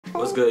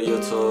What's good,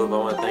 YouTube? I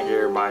want to thank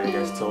everybody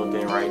that's tuned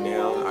in right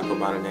now. I go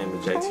by the name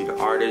of JT the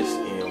Artist,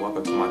 and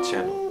welcome to my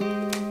channel.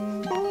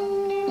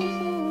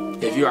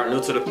 If you are new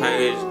to the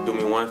page, do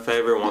me one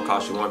favor, it won't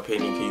cost you one penny.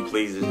 Can you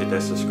please just hit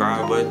that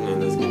subscribe button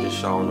and let's get this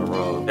show on the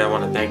road. I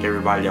want to thank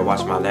everybody that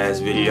watched my last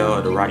video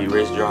of the Roddy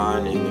Ricch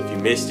drawing, and if you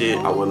missed it,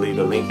 I will leave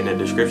the link in the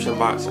description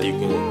box so you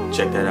can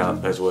check that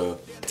out as well.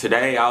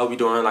 Today I'll be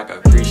doing like an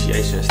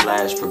appreciation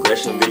 /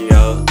 progression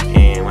video,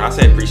 and when I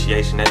say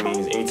appreciation, that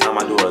means anytime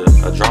I do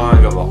a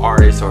drawing of an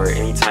artist or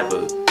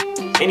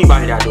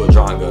anybody that I do a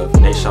drawing of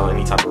and they show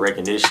any type of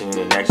recognition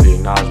and actually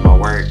acknowledge my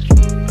work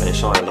and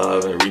showing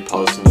love and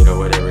reposting it or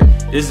whatever.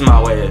 This is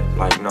my way of,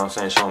 like, you know what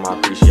I'm saying, showing my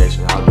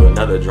appreciation. I'll do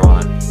another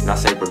drawing, and I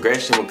say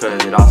progression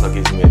because it also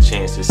gives me a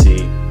chance to see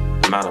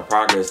the amount of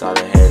progress I've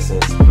had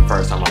since the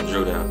first time I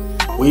drew them.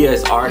 We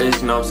as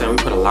artists, you know what I'm saying,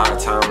 we put a lot of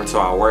time into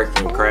our work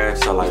and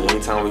craft, so like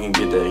anytime we can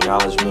get the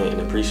acknowledgement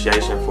and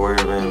appreciation for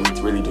it, man,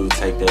 we really do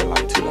take that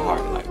like to the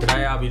heart. Like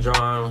today I'll be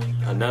drawing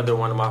another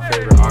one of my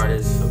favorite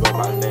artists, I go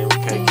by the name of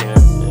K-Camp,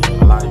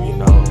 and a lot of you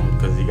know him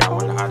because he got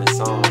one of the hottest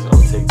songs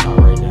on TikTok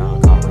right now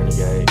called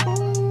Renegade.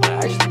 But I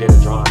actually did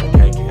a drawing of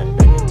K-Camp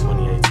back in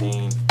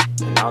 2018,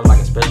 and that was like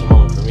a special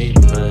moment for me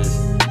because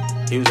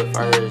he was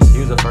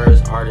the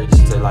first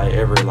artist to like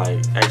ever like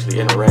actually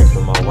interact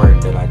with my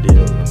work that I did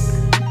of him.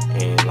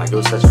 And like it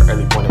was such an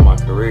early point in my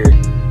career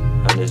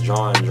on this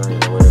drawing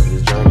dream or whatever,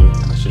 this journey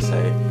I should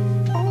say.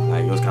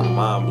 Like it was kind of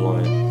mind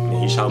blowing.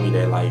 And he showed me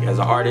that like as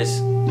an artist,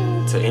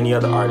 to any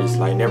other artist,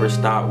 like never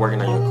stop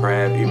working on your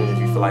craft, even if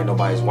you feel like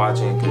nobody's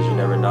watching, because you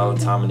never know,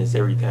 timing is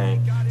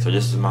everything. So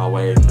this is my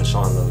way of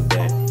showing love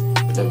back.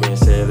 With that being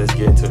said, let's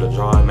get into the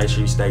drawing. Make sure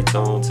you stay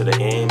tuned to the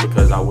end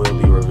because I will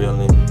be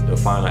revealing the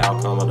final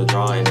outcome of the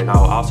drawing, and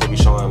I'll also be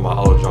showing my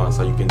old drawing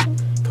so you can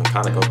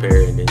kind of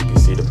compare it and then you can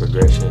see the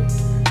progression.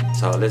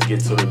 So let's get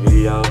to the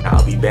video.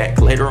 I'll be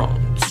back later on.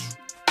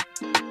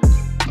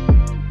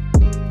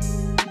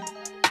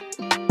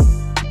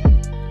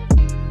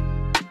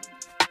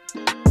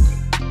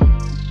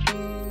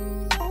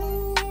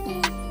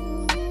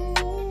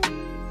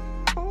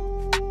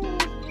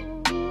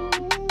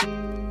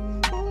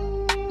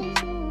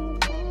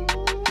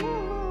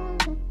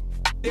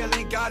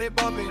 Dylan got it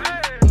bumping.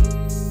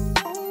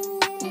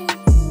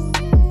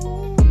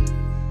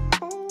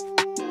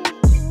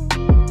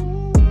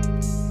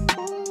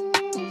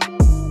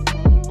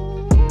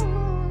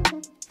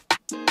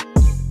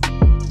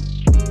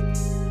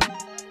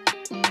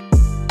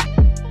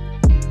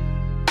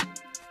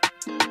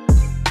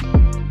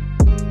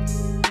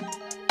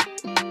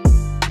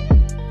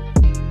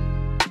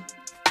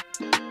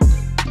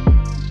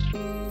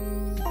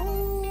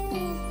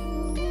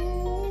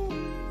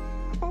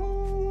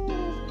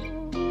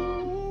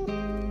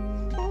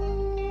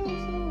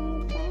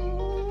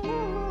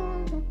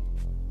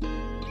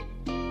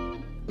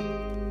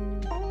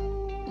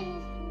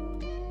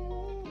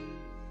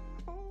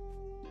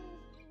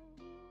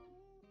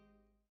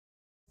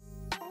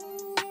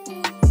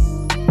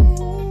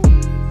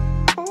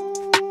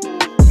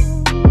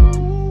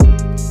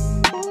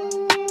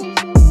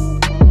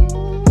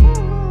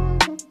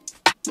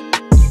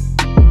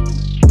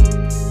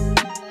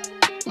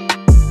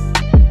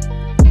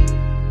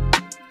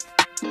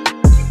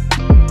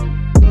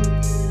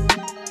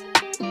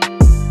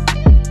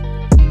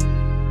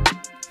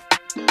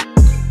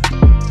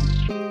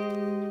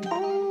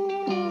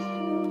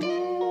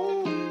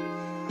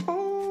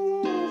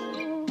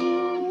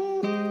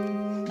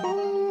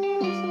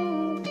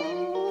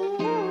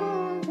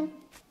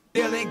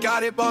 Dylan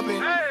got it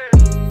bumping.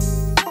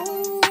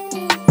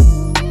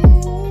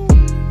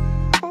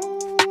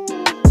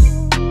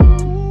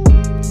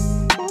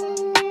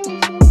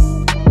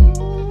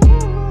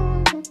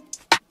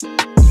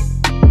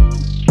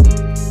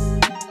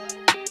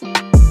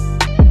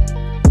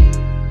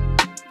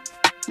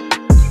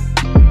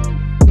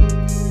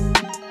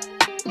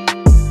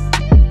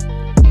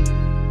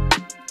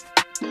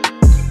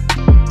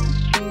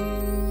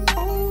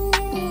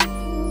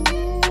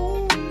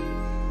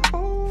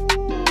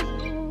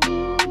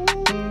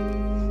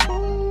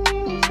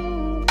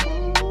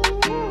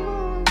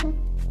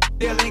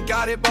 Dylan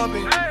got it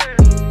bumping.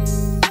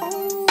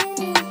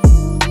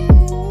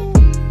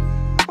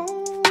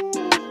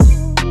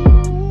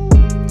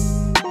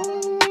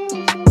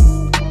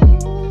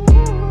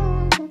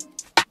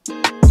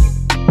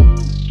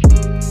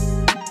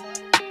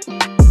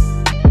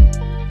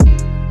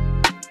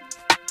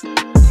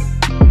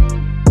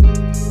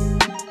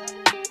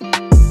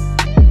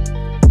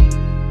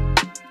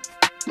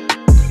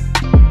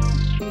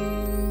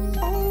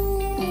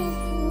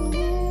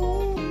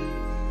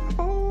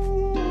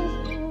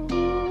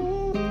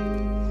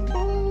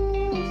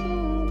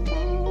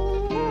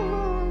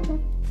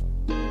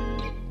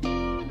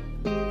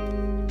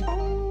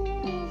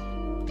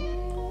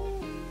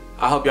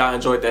 I hope y'all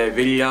enjoyed that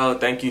video.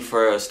 Thank you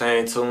for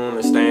staying tuned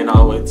and staying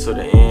all the way to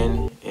the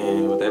end.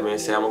 And with that being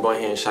said, I'm gonna go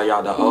ahead and show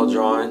y'all the old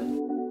drawing.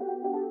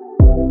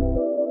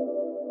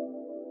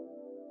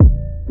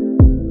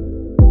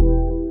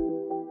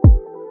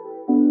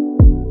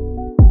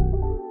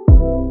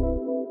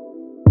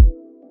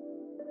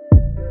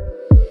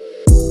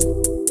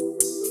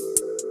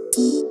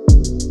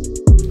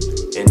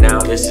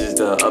 this is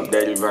the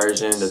updated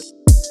version.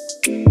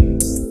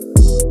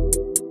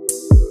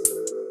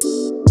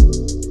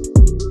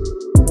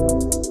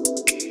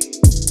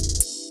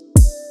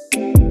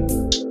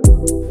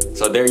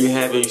 So there you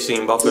have it. You've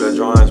seen both of the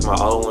drawings, my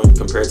old one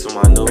compared to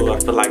my new. I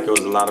feel like it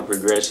was a lot of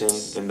progression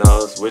in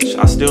those, which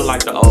I still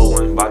like the old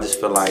one, but I just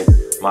feel like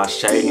my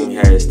shading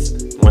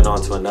has went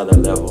on to another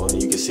level,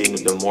 and you can see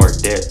the more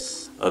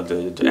depth of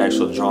the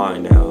actual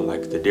drawing now,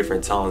 like the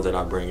different tones that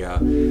I bring out.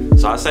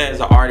 So I say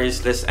as an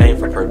artist, let's aim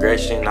for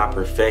progression, not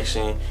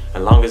perfection.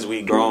 As long as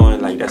we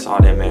growing, like that's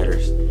all that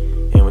matters.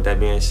 And with that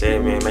being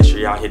said, man, make sure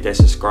y'all hit that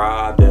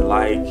subscribe, that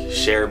like,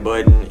 share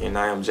button. And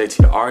I am JT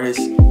the Artist,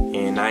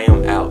 and I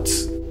am out.